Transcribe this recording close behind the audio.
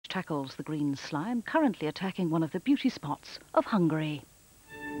tackles the green slime currently attacking one of the beauty spots of Hungary.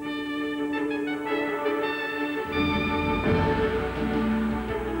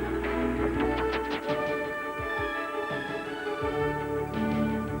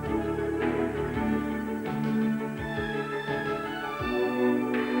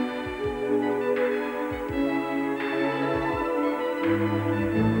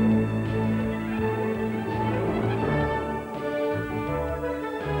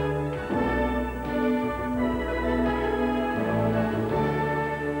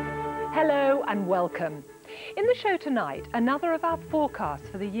 And welcome. In the show tonight, another of our forecasts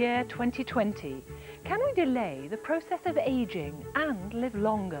for the year 2020. Can we delay the process of ageing and live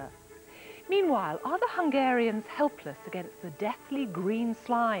longer? Meanwhile, are the Hungarians helpless against the deathly green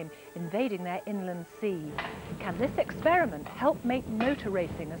slime invading their inland sea? Can this experiment help make motor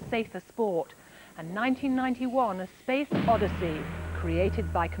racing a safer sport? And 1991, a space odyssey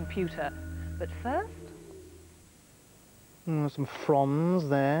created by computer. But first... some fronds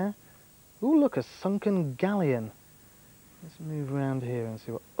there. Ooh, look, a sunken galleon. Let's move around here and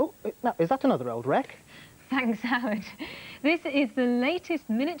see what... Oh, now, is that another old wreck? Thanks, Howard. This is the latest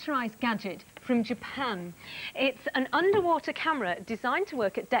miniaturised gadget from Japan. It's an underwater camera designed to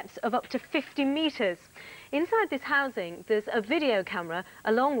work at depths of up to 50 metres. Inside this housing, there's a video camera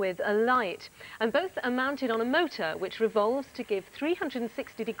along with a light, and both are mounted on a motor which revolves to give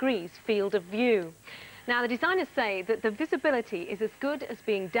 360 degrees field of view. Now, the designers say that the visibility is as good as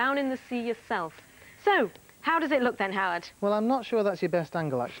being down in the sea yourself. So, how does it look then, Howard? Well, I'm not sure that's your best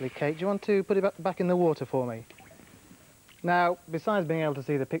angle, actually, Kate. Do you want to put it back in the water for me? Now, besides being able to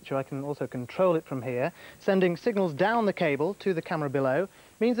see the picture, I can also control it from here. Sending signals down the cable to the camera below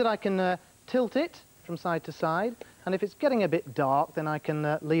means that I can tilt it from side to side, and if it's getting a bit dark, then I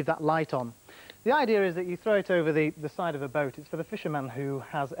can leave that light on. The idea is that you throw it over the side of a boat. It's for the fisherman who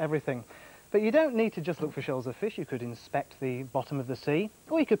has everything. But you don't need to just look for shoals of fish. You could inspect the bottom of the sea,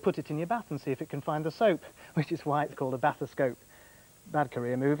 or you could put it in your bath and see if it can find the soap, which is why it's called a bathoscope. Bad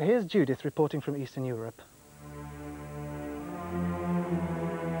career move. Here's Judith reporting from Eastern Europe.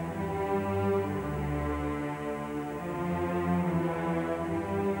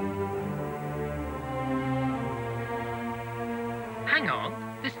 Hang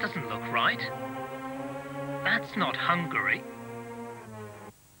on, this doesn't look right. That's not Hungary.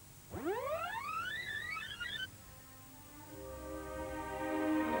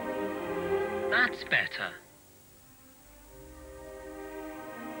 That's better.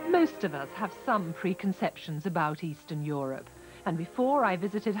 Most of us have some preconceptions about Eastern Europe, and before I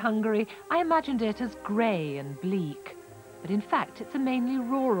visited Hungary, I imagined it as grey and bleak. But in fact, it's a mainly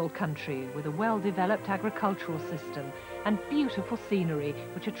rural country with a well-developed agricultural system and beautiful scenery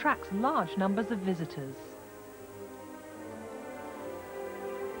which attracts large numbers of visitors.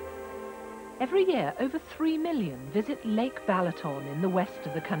 Every year, over 3 million visit Lake Balaton in the west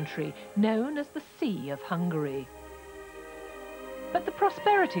of the country, known as the Sea of Hungary. But the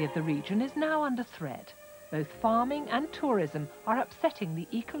prosperity of the region is now under threat. Both farming and tourism are upsetting the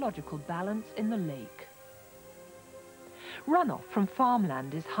ecological balance in the lake. Runoff from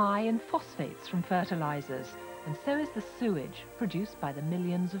farmland is high in phosphates from fertilizers, and so is the sewage produced by the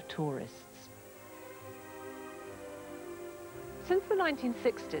millions of tourists. Since the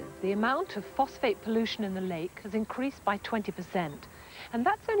 1960s, the amount of phosphate pollution in the lake has increased by 20%, and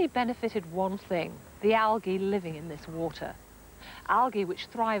that's only benefited one thing: the algae living in this water. Algae which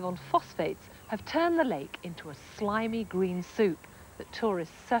thrive on phosphates have turned the lake into a slimy green soup that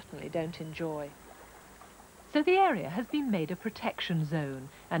tourists certainly don't enjoy. So the area has been made a protection zone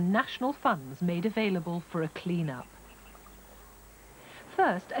and national funds made available for a clean-up.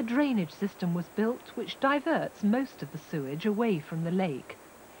 First, a drainage system was built which diverts most of the sewage away from the lake.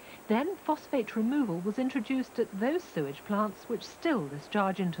 Then phosphate removal was introduced at those sewage plants which still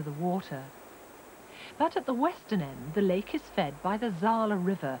discharge into the water. But at the western end, the lake is fed by the Zala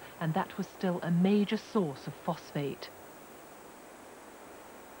River, and that was still a major source of phosphate.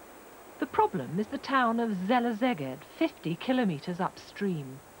 The problem is the town of Zelezeged, 50 kilometres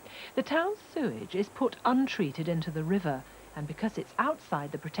upstream. The town's sewage is put untreated into the river, and because it's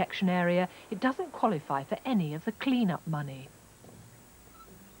outside the protection area, it doesn't qualify for any of the clean-up money.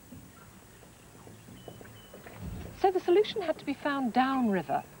 So the solution had to be found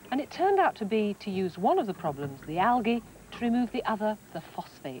downriver, and it turned out to be to use one of the problems, the algae, to remove the other, the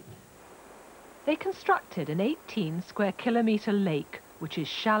phosphate. They constructed an 18 square kilometre lake, which is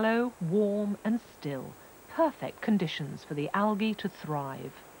shallow, warm and still. Perfect conditions for the algae to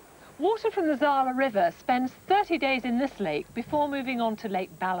thrive. Water from the Zala River spends 30 days in this lake before moving on to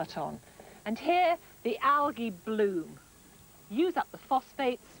Lake Balaton. And here, the algae bloom, use up the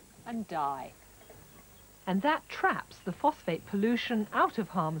phosphates and die. And that traps the phosphate pollution out of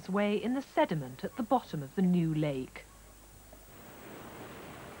harm's way in the sediment at the bottom of the new lake.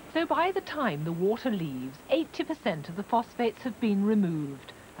 So by the time the water leaves, 80% of the phosphates have been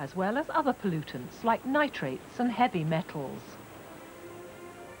removed, as well as other pollutants like nitrates and heavy metals.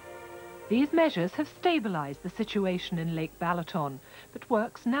 These measures have stabilised the situation in Lake Balaton, but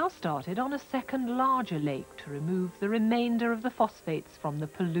work's now started on a second larger lake to remove the remainder of the phosphates from the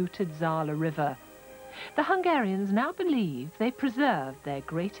polluted Zala River. The Hungarians now believe they preserved their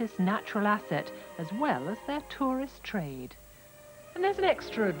greatest natural asset as well as their tourist trade. And there's an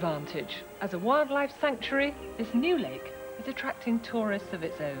extra advantage. As a wildlife sanctuary, this new lake is attracting tourists of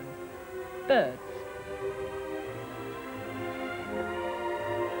its own. Birds.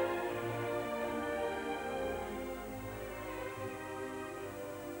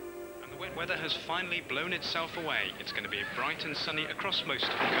 And the wet weather has finally blown itself away. It's going to be bright and sunny across most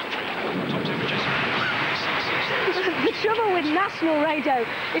of the country. Top temperatures. The trouble with national radio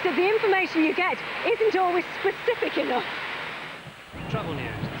is that the information you get isn't always specific enough. Travel news.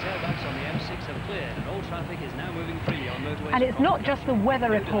 The tailbacks on the M6 have cleared and all traffic is now moving freely on motorways. And it's not just the weather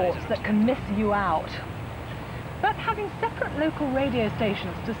reports that can miss you out. But having separate local radio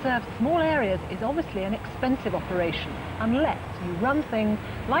stations to serve small areas is obviously an expensive operation, unless you run things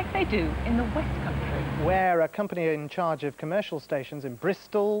like they do in the West Country. Where a company in charge of commercial stations in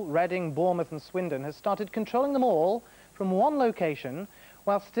Bristol, Reading, Bournemouth and Swindon has started controlling them all from one location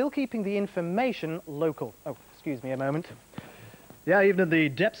while still keeping the information local. Oh, excuse me a moment. Yeah, even in the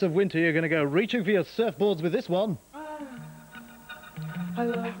depths of winter, you're going to go reaching for your surfboards with this one.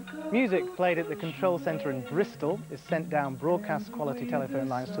 Music played at the control centre in Bristol is sent down broadcast quality telephone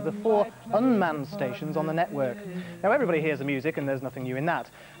lines to the 4 unmanned stations on the network. Now everybody hears the music and there's nothing new in that,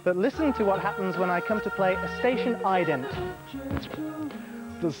 but listen to what happens when I come to play a station ident.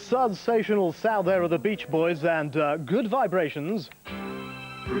 The sensational sound there of the Beach Boys and good vibrations.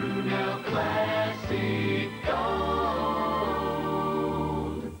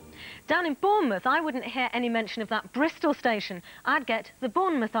 Down in Bournemouth, I wouldn't hear any mention of that Bristol station. I'd get the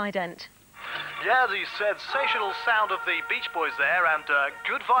Bournemouth ident. Yeah, the sensational sound of the Beach Boys there and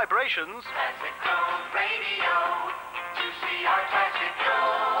good vibrations.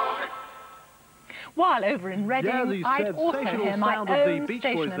 While over in Reading, I'd also hear my own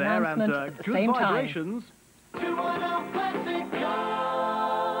station announcement at the same time.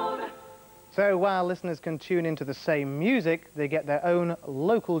 So while listeners can tune into the same music, they get their own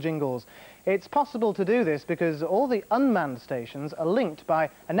local jingles. It's possible to do this because all the unmanned stations are linked by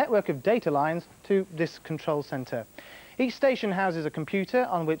a network of data lines to this control centre. Each station houses a computer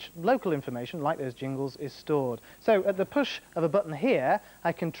on which local information, like those jingles, is stored. So at the push of a button here,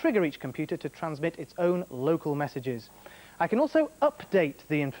 I can trigger each computer to transmit its own local messages. I can also update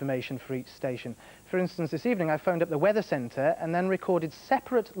the information for each station. For instance, this evening I phoned up the weather centre and then recorded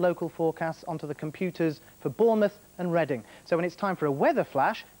separate local forecasts onto the computers for Bournemouth and Reading. So when it's time for a weather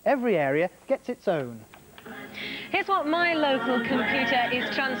flash, every area gets its own. Here's what my local computer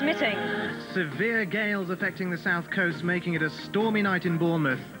is transmitting. Severe gales affecting the south coast, making it a stormy night in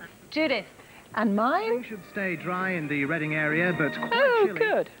Bournemouth. Judith. And mine? Things should stay dry in the Reading area, but quite chilly.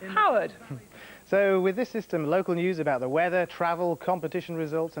 Good. Howard. So with this system, local news about the weather, travel, competition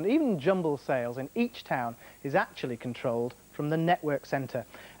results and even jumble sales in each town is actually controlled from the network centre.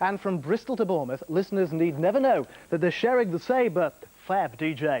 And from Bristol to Bournemouth, listeners need never know that they're sharing the same fab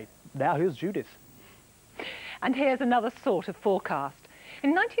DJ. Now here's Judith. And here's another sort of forecast.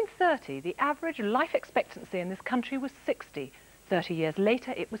 In 1930, the average life expectancy in this country was 60. 30 years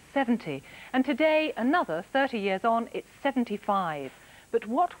later, it was 70. And today, another 30 years on, it's 75. But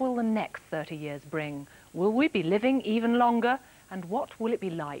what will the next 30 years bring? Will we be living even longer? And what will it be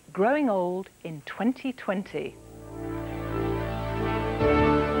like growing old in 2020?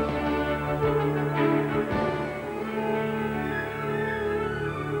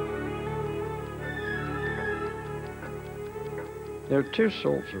 There are two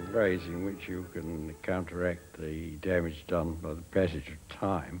sorts of ways in which you can counteract the damage done by the passage of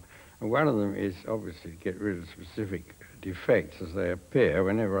time. And one of them is obviously to get rid of specific defects as they appear.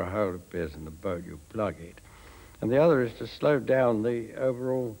 Whenever a hole appears in the boat, you plug it. And the other is to slow down the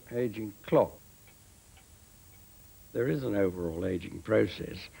overall aging clock. There is an overall aging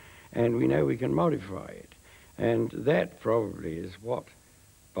process, and we know we can modify it. And that probably is what,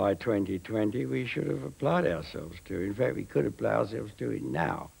 by 2020, we should have applied ourselves to. In fact, we could apply ourselves to it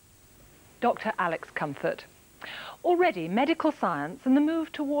now. Dr. Alex Comfort. Already, medical science and the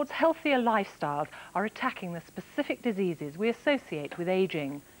move towards healthier lifestyles are attacking the specific diseases we associate with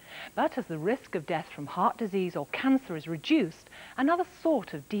ageing. But as the risk of death from heart disease or cancer is reduced, another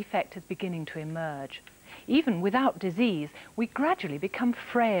sort of defect is beginning to emerge. Even without disease, we gradually become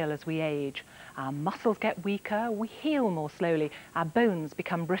frail as we age. Our muscles get weaker, we heal more slowly, our bones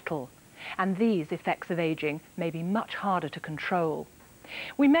become brittle. And these effects of aging may be much harder to control.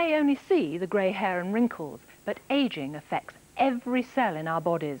 We may only see the grey hair and wrinkles, but aging affects every cell in our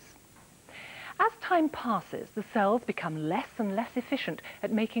bodies. As time passes, the cells become less and less efficient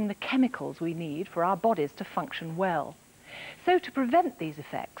at making the chemicals we need for our bodies to function well. So to prevent these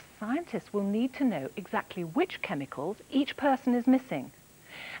effects, scientists will need to know exactly which chemicals each person is missing.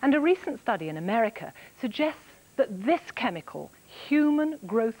 And a recent study in America suggests that this chemical, human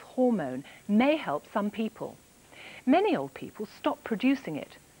growth hormone, may help some people. Many old people stopped producing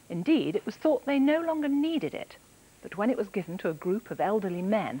it. Indeed, it was thought they no longer needed it. But when it was given to a group of elderly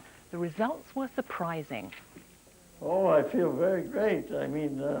men, the results were surprising. Oh, I feel very great. I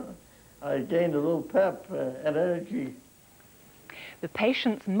mean, I gained a little pep and energy. The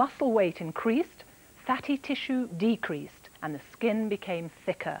patient's muscle weight increased, fatty tissue decreased, and the skin became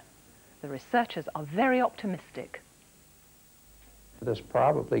thicker. The researchers are very optimistic. This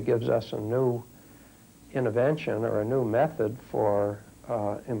probably gives us a new intervention or a new method for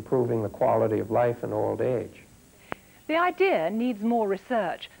improving the quality of life in old age. The idea needs more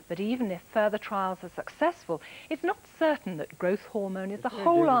research, but even if further trials are successful, it's not certain that growth hormone is the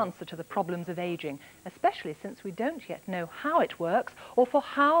whole answer to the problems of aging, especially since we don't yet know how it works or for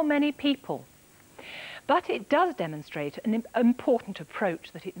how many people. But it does demonstrate an important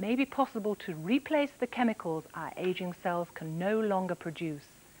approach, that it may be possible to replace the chemicals our aging cells can no longer produce.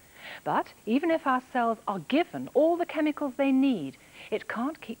 But even if our cells are given all the chemicals they need, it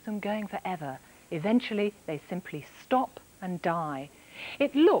can't keep them going forever. Eventually, they simply stop and die.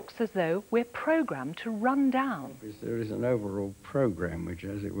 It looks as though we're programmed to run down. There is an overall program which,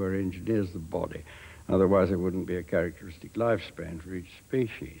 as it were, engineers the body. Otherwise, there wouldn't be a characteristic lifespan for each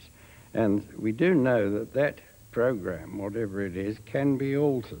species. And we do know that that program, whatever it is, can be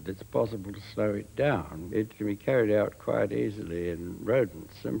altered. It's possible to slow it down. It can be carried out quite easily in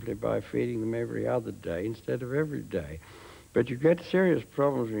rodents simply by feeding them every other day instead of every day. But you get serious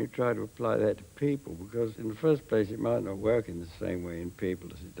problems when you try to apply that to people, because in the first place it might not work in the same way in people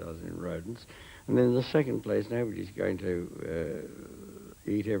as it does in rodents. And then in the second place, nobody's going to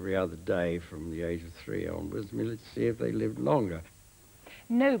eat every other day from the age of 3 onwards. I mean, let's see if they live longer.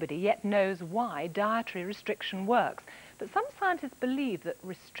 Nobody yet knows why dietary restriction works, but some scientists believe that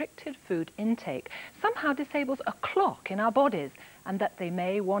restricted food intake somehow disables a clock in our bodies, and that they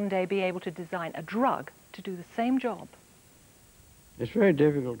may one day be able to design a drug to do the same job. It's very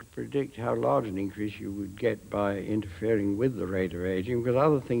difficult to predict how large an increase you would get by interfering with the rate of aging, because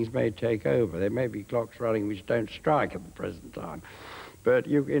other things may take over. There may be clocks running which don't strike at the present time. But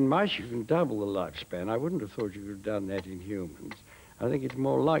in mice, you can double the lifespan. I wouldn't have thought you could have done that in humans. I think it's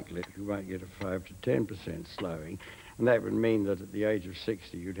more likely you might get a 5 to 10% slowing, and that would mean that at the age of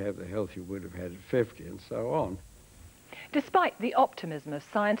 60, you'd have the health you would have had at 50, and so on. Despite the optimism of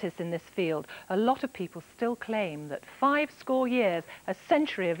scientists in this field, a lot of people still claim that 50 years, a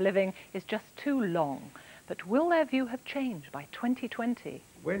century of living, is just too long. But will their view have changed by 2020?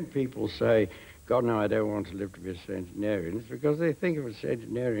 When people say, God, no, I don't want to live to be a centenarian, it's because they think of a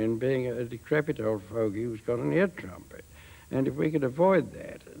centenarian being a decrepit old fogey who's got an ear trumpet. And if we could avoid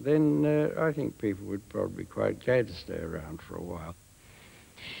that, then I think people would probably be quite glad to stay around for a while.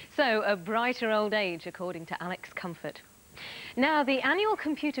 So, a brighter old age, according to Alex Comfort. Now, the annual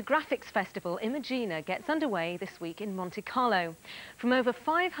Computer Graphics Festival, Imagina, gets underway this week in Monte Carlo. From over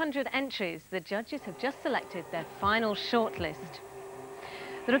 500 entries, the judges have just selected their final shortlist.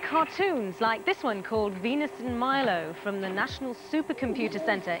 There are cartoons like this one called Venus and Milo from the National Supercomputer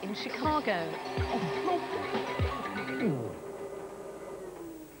Center in Chicago.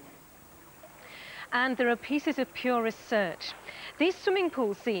 And there are pieces of pure research. These swimming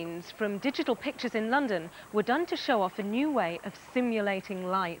pool scenes from digital pictures in London were done to show off a new way of simulating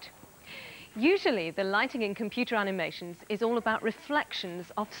light. Usually, the lighting in computer animations is all about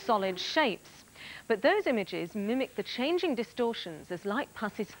reflections of solid shapes. But those images mimic the changing distortions as light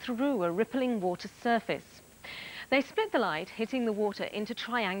passes through a rippling water surface. They split the light, hitting the water, into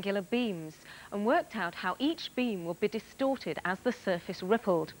triangular beams and worked out how each beam would be distorted as the surface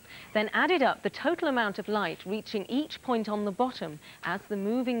rippled, then added up the total amount of light reaching each point on the bottom as the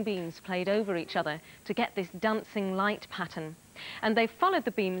moving beams played over each other to get this dancing light pattern. And they followed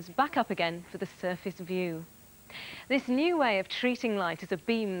the beams back up again for the surface view. This new way of treating light as a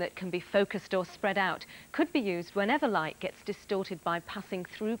beam that can be focused or spread out could be used whenever light gets distorted by passing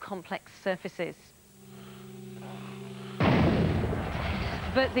through complex surfaces.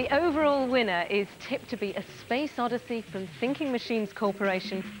 But the overall winner is tipped to be a space odyssey from Thinking Machines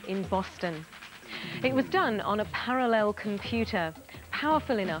Corporation in Boston. It was done on a parallel computer,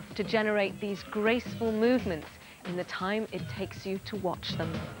 powerful enough to generate these graceful movements in the time it takes you to watch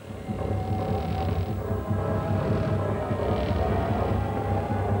them.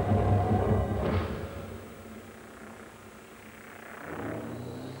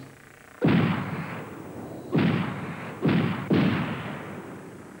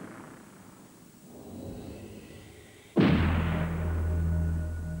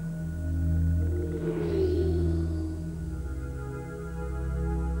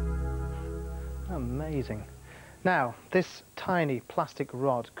 Amazing. Now, this tiny plastic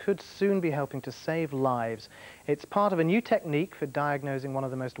rod could soon be helping to save lives. It's part of a new technique for diagnosing one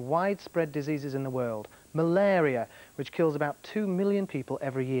of the most widespread diseases in the world, malaria, which kills about 2 million people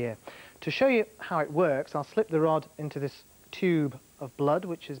every year. To show you how it works, I'll slip the rod into this tube of blood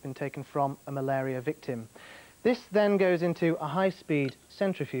which has been taken from a malaria victim. This then goes into a high-speed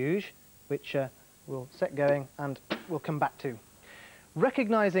centrifuge, which we'll set going and we'll come back to.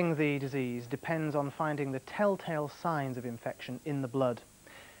 Recognizing the disease depends on finding the telltale signs of infection in the blood.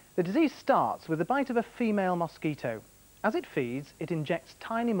 The disease starts with the bite of a female mosquito. As it feeds, it injects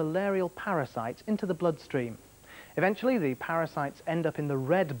tiny malarial parasites into the bloodstream. Eventually, the parasites end up in the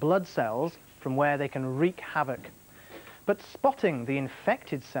red blood cells, from where they can wreak havoc. But spotting the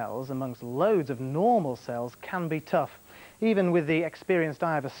infected cells amongst loads of normal cells can be tough. Even with the experienced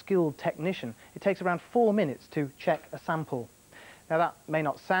eye of a skilled technician, it takes around 4 minutes to check a sample. Now, that may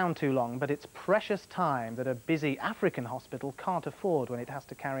not sound too long, but it's precious time that a busy African hospital can't afford when it has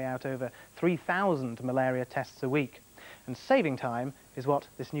to carry out over 3,000 malaria tests a week. And saving time is what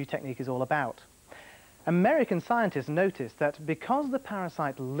this new technique is all about. American scientists noticed that because the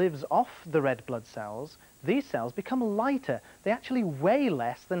parasite lives off the red blood cells, these cells become lighter. They actually weigh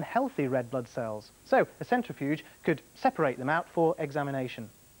less than healthy red blood cells. So a centrifuge could separate them out for examination.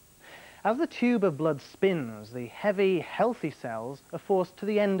 As the tube of blood spins, the heavy, healthy cells are forced to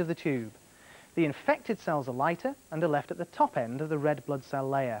the end of the tube. The infected cells are lighter and are left at the top end of the red blood cell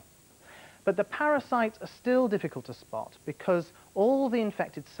layer. But the parasites are still difficult to spot because all the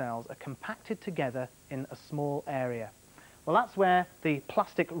infected cells are compacted together in a small area. Well, that's where the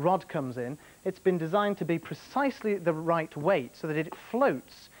plastic rod comes in. It's been designed to be precisely the right weight so that it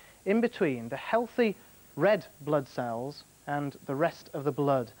floats in between the healthy red blood cells and the rest of the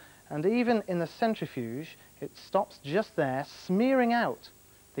blood. And even in the centrifuge, it stops just there, smearing out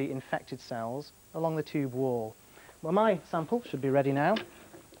the infected cells along the tube wall. Well, my sample should be ready now,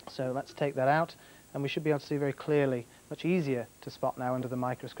 so let's take that out, and we should be able to see very clearly, much easier to spot now under the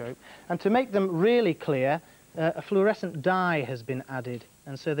microscope. And to make them really clear, a fluorescent dye has been added,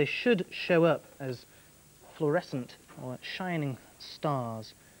 and so they should show up as fluorescent or shining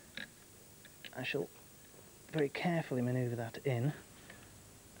stars. I shall very carefully manoeuvre that in.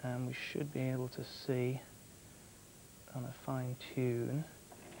 And we should be able to see on a fine tune.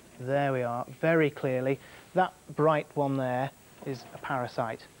 There we are, very clearly. That bright one there is a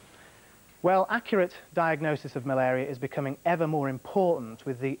parasite. Well, accurate diagnosis of malaria is becoming ever more important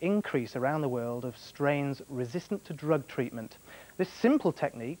with the increase around the world of strains resistant to drug treatment. This simple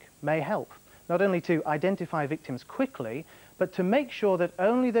technique may help, not only to identify victims quickly, but to make sure that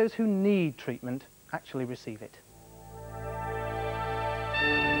only those who need treatment actually receive it.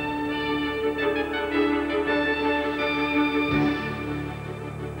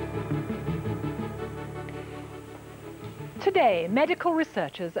 Today, medical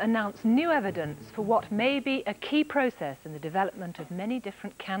researchers announce new evidence for what may be a key process in the development of many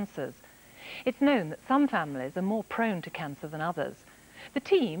different cancers. It's known that some families are more prone to cancer than others. The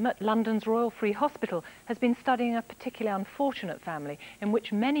team at London's Royal Free Hospital has been studying a particularly unfortunate family in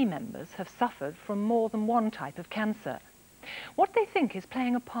which many members have suffered from more than one type of cancer. What they think is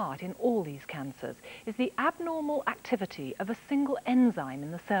playing a part in all these cancers is the abnormal activity of a single enzyme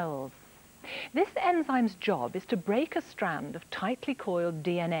in the cells. This enzyme's job is to break a strand of tightly coiled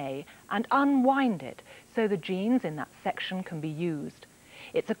DNA and unwind it so the genes in that section can be used.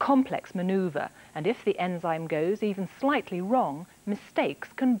 It's a complex maneuver, and if the enzyme goes even slightly wrong, mistakes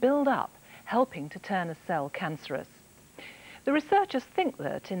can build up, helping to turn a cell cancerous. The researchers think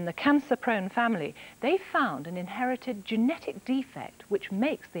that in the cancer-prone family, they found an inherited genetic defect which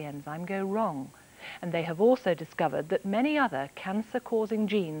makes the enzyme go wrong. And they have also discovered that many other cancer-causing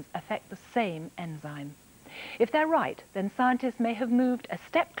genes affect the same enzyme. If they're right, then scientists may have moved a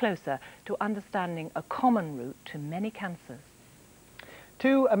step closer to understanding a common route to many cancers.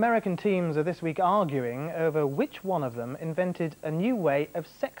 2 American teams are this week arguing over which one of them invented a new way of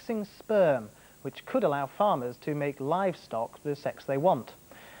sexing sperm, which could allow farmers to make livestock the sex they want.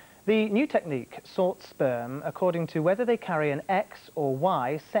 The new technique sorts sperm according to whether they carry an X or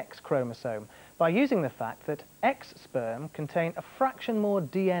Y sex chromosome by using the fact that X sperm contain a fraction more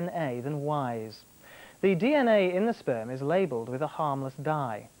DNA than Y's. The DNA in the sperm is labelled with a harmless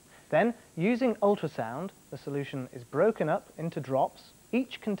dye. Then, using ultrasound, the solution is broken up into drops,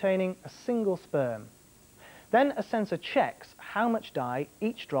 each containing a single sperm. Then a sensor checks how much dye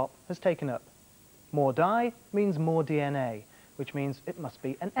each drop has taken up. More dye means more DNA, which means it must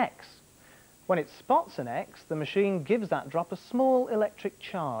be an X. When it spots an X, the machine gives that drop a small electric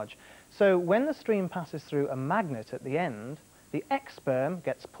charge. So when the stream passes through a magnet at the end, the X sperm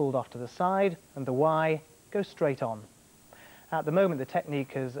gets pulled off to the side and the Y goes straight on. At the moment, the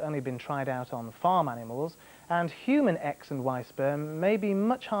technique has only been tried out on farm animals, and human X and Y sperm may be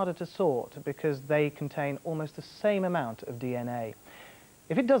much harder to sort because they contain almost the same amount of DNA.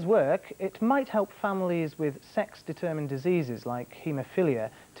 If it does work, it might help families with sex-determined diseases like haemophilia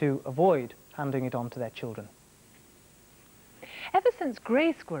to avoid handing it on to their children. Ever since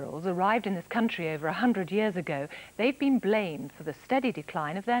grey squirrels arrived in this country over 100 years ago, they've been blamed for the steady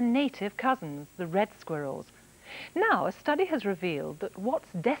decline of their native cousins, the red squirrels. Now, a study has revealed that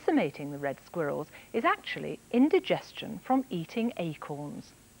what's decimating the red squirrels is actually indigestion from eating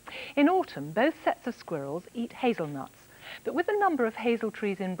acorns. In autumn, both sets of squirrels eat hazelnuts, but with the number of hazel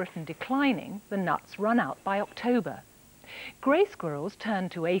trees in Britain declining, the nuts run out by October. Grey squirrels turn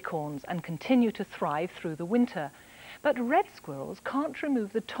to acorns and continue to thrive through the winter. But red squirrels can't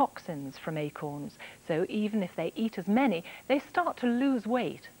remove the toxins from acorns, so even if they eat as many, they start to lose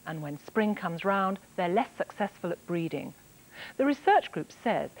weight, and when spring comes round, they're less successful at breeding. The research group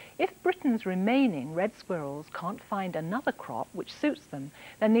says if Britain's remaining red squirrels can't find another crop which suits them,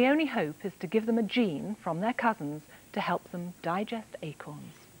 then the only hope is to give them a gene from their cousins to help them digest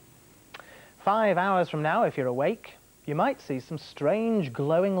acorns. 5 hours from now, if you're awake, you might see some strange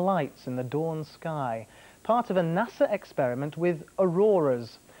glowing lights in the dawn sky, part of a NASA experiment with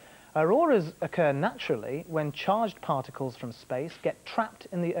auroras. Auroras occur naturally when charged particles from space get trapped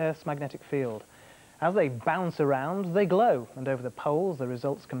in the Earth's magnetic field. As they bounce around, they glow, and over the poles the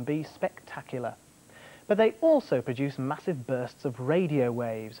results can be spectacular. But they also produce massive bursts of radio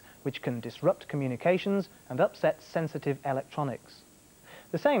waves, which can disrupt communications and upset sensitive electronics.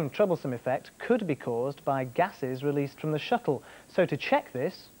 The same troublesome effect could be caused by gases released from the shuttle, so to check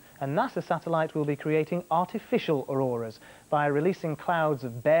this, a NASA satellite will be creating artificial auroras by releasing clouds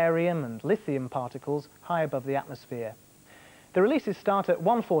of barium and lithium particles high above the atmosphere. The releases start at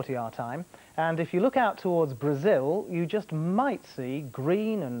 1:40 our time, and if you look out towards Brazil, you just might see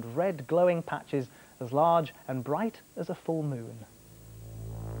green and red glowing patches as large and bright as a full moon.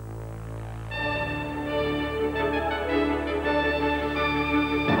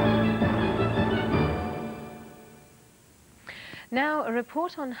 Now, a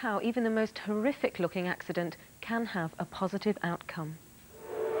report on how even the most horrific-looking accident can have a positive outcome.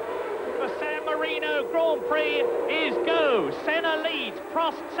 The San Marino Grand Prix is go. Senna leads,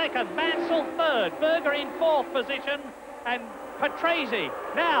 Prost second, Mansell third, Berger in fourth position, and Patrese.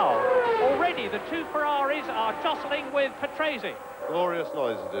 Now, already the two Ferraris are jostling with Patrese. Glorious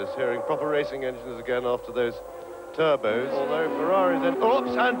noise it is, hearing proper racing engines again after those turbos. Although Ferrari then...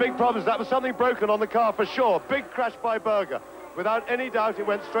 Oops, and big problems. That was something broken on the car for sure. Big crash by Berger. Without any doubt, it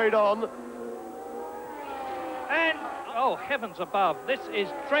went straight on. And, oh, heavens above, this is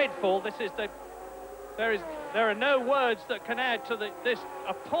dreadful. This is the... There are no words that can add to this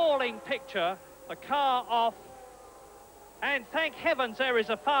appalling picture. The car off. And thank heavens there is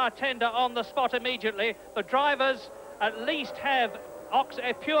a fire tender on the spot immediately. The drivers at least have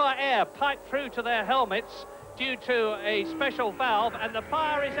pure air piped through to their helmets due to a special valve, and the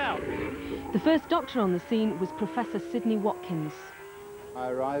fire is out. The first doctor on the scene was Professor Sidney Watkins. I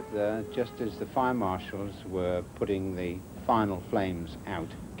arrived there just as the fire marshals were putting the final flames out.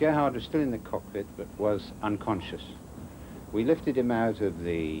 Gerhard was still in the cockpit but was unconscious. We lifted him out of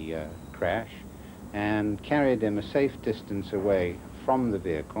the crash and carried him a safe distance away from the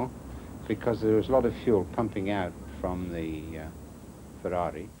vehicle because there was a lot of fuel pumping out from the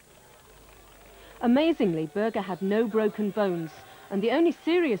Ferrari. Amazingly, Berger had no broken bones, and the only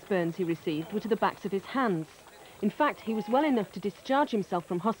serious burns he received were to the backs of his hands. In fact, he was well enough to discharge himself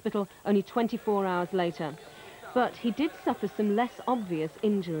from hospital only 24 hours later. But he did suffer some less obvious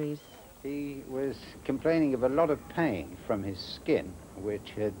injuries. He was complaining of a lot of pain from his skin,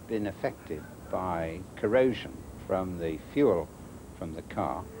 which had been affected by corrosion from the fuel from the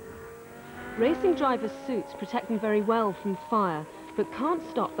car. Racing drivers' suits protect them very well from fire, but can't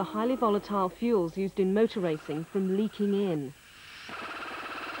stop the highly volatile fuels used in motor racing from leaking in.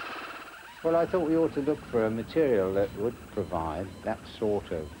 Well, I thought we ought to look for a material that would provide that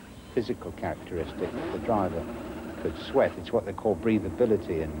sort of physical characteristic that the driver could sweat. It's what they call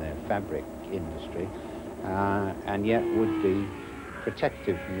breathability in the fabric industry, and yet would be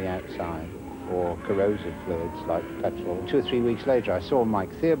protective from the outside or corrosive fluids like petrol. 2 or 3 weeks later, I saw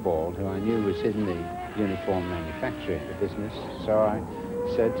Mike Theobald, who I knew was in the uniform manufacturing business, so I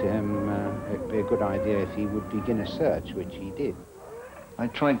said to him it'd be a good idea if he would begin a search, which he did. I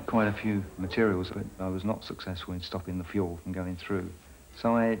tried quite a few materials, but I was not successful in stopping the fuel from going through.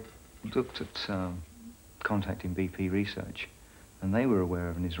 So I looked at contacting BP Research, and they were aware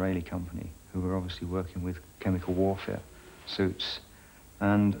of an Israeli company who were obviously working with chemical warfare suits.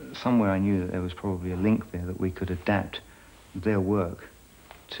 And somewhere I knew that there was probably a link there that we could adapt their work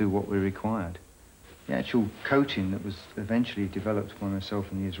to what we required. The actual coating that was eventually developed by myself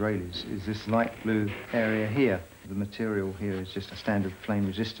and the Israelis is this light blue area here. The material here is just a standard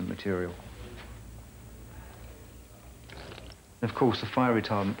flame-resistant material. Of course, the fire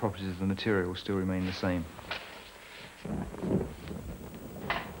retardant properties of the material still remain the same.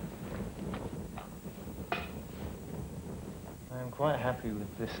 I'm quite happy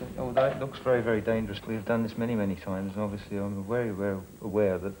with this, although it looks very, very dangerous. We've done this many, many times, and obviously I'm very, very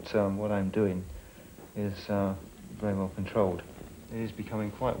aware that what I'm doing is very well controlled. It is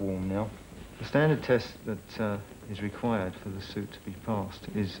becoming quite warm now. The standard test that is required for the suit to be passed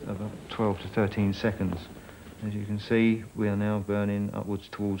is about 12 to 13 seconds. As you can see, we are now burning upwards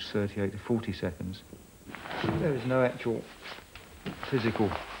towards 38 to 40 seconds. There is no actual physical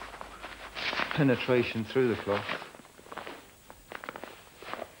penetration through the cloth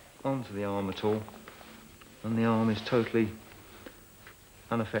onto the arm at all, and the arm is totally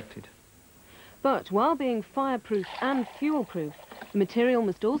unaffected. But while being fireproof and fuel-proof, the material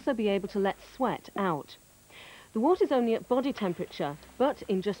must also be able to let sweat out. The water's only at body temperature, but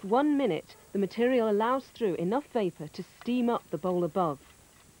in just 1 minute, the material allows through enough vapour to steam up the bowl above.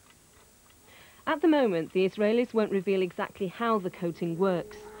 At the moment, the Israelis won't reveal exactly how the coating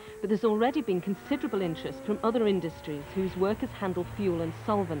works, but there's already been considerable interest from other industries whose workers handle fuel and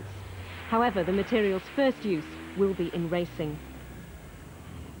solvents. However, the material's first use will be in racing.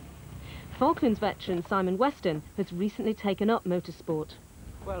 Falklands veteran Simon Weston has recently taken up motorsport.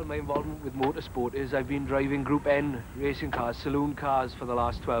 Well, my involvement with motorsport is I've been driving Group N racing cars, saloon cars, for the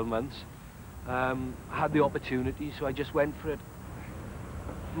last 12 months. Had the opportunity, so I just went for it.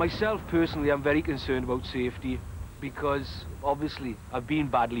 Myself, personally, I'm very concerned about safety because, obviously, I've been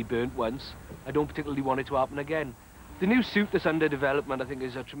badly burnt once. I don't particularly want it to happen again. The new suit that's under development, I think,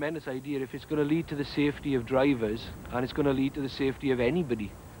 is a tremendous idea if it's going to lead to the safety of drivers and it's going to lead to the safety of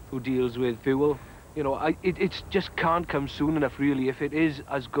anybody who deals with fuel. You know, it just can't come soon enough, really. If it is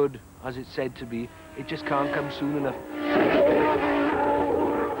as good as it's said to be, it just can't come soon enough.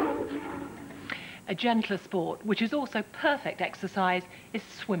 A gentler sport, which is also perfect exercise, is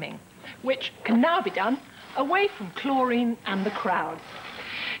swimming, which can now be done away from chlorine and the crowds.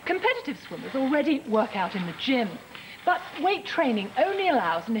 Competitive swimmers already work out in the gym, but weight training only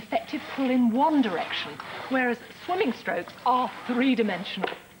allows an effective pull in one direction, whereas swimming strokes are three-dimensional.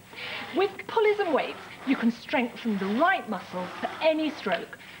 With pulleys and weights, you can strengthen the right muscles for any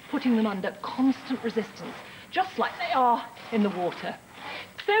stroke, putting them under constant resistance, just like they are in the water.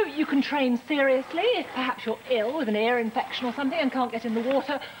 So you can train seriously if perhaps you're ill with an ear infection or something and can't get in the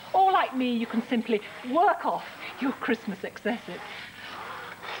water, or like me, you can simply work off your Christmas excesses.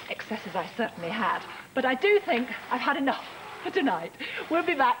 Excesses I certainly had, but I do think I've had enough for tonight. We'll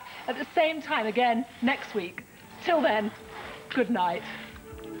be back at the same time again next week. Till then, good night.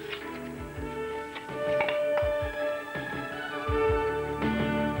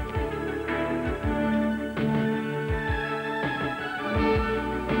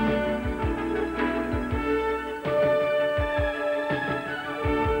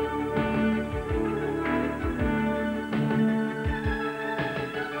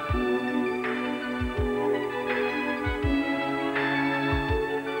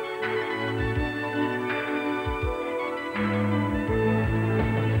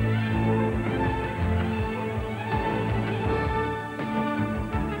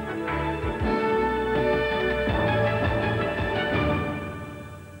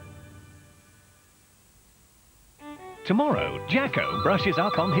 Tomorrow, Jacko brushes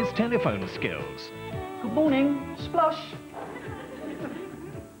up on his telephone skills. Good morning. Splosh.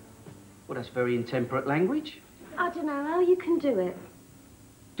 Well, that's very intemperate language. I don't know how you can do it.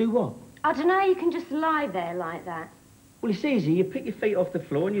 Do what? I don't know how you can just lie there like that. Well, it's easy. You pick your feet off the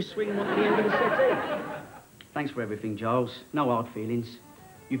floor and you swing them onto the end of the settee. Thanks for everything, Giles. No hard feelings.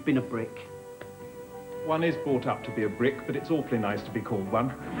 You've been a brick. One is brought up to be a brick, but it's awfully nice to be called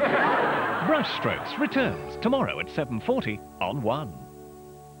one. Brushstrokes returns tomorrow at 7:40 on 1.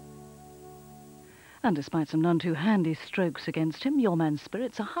 And despite some none too handy strokes against him, your man's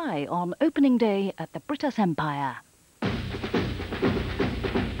spirits are high on opening day at the British Empire.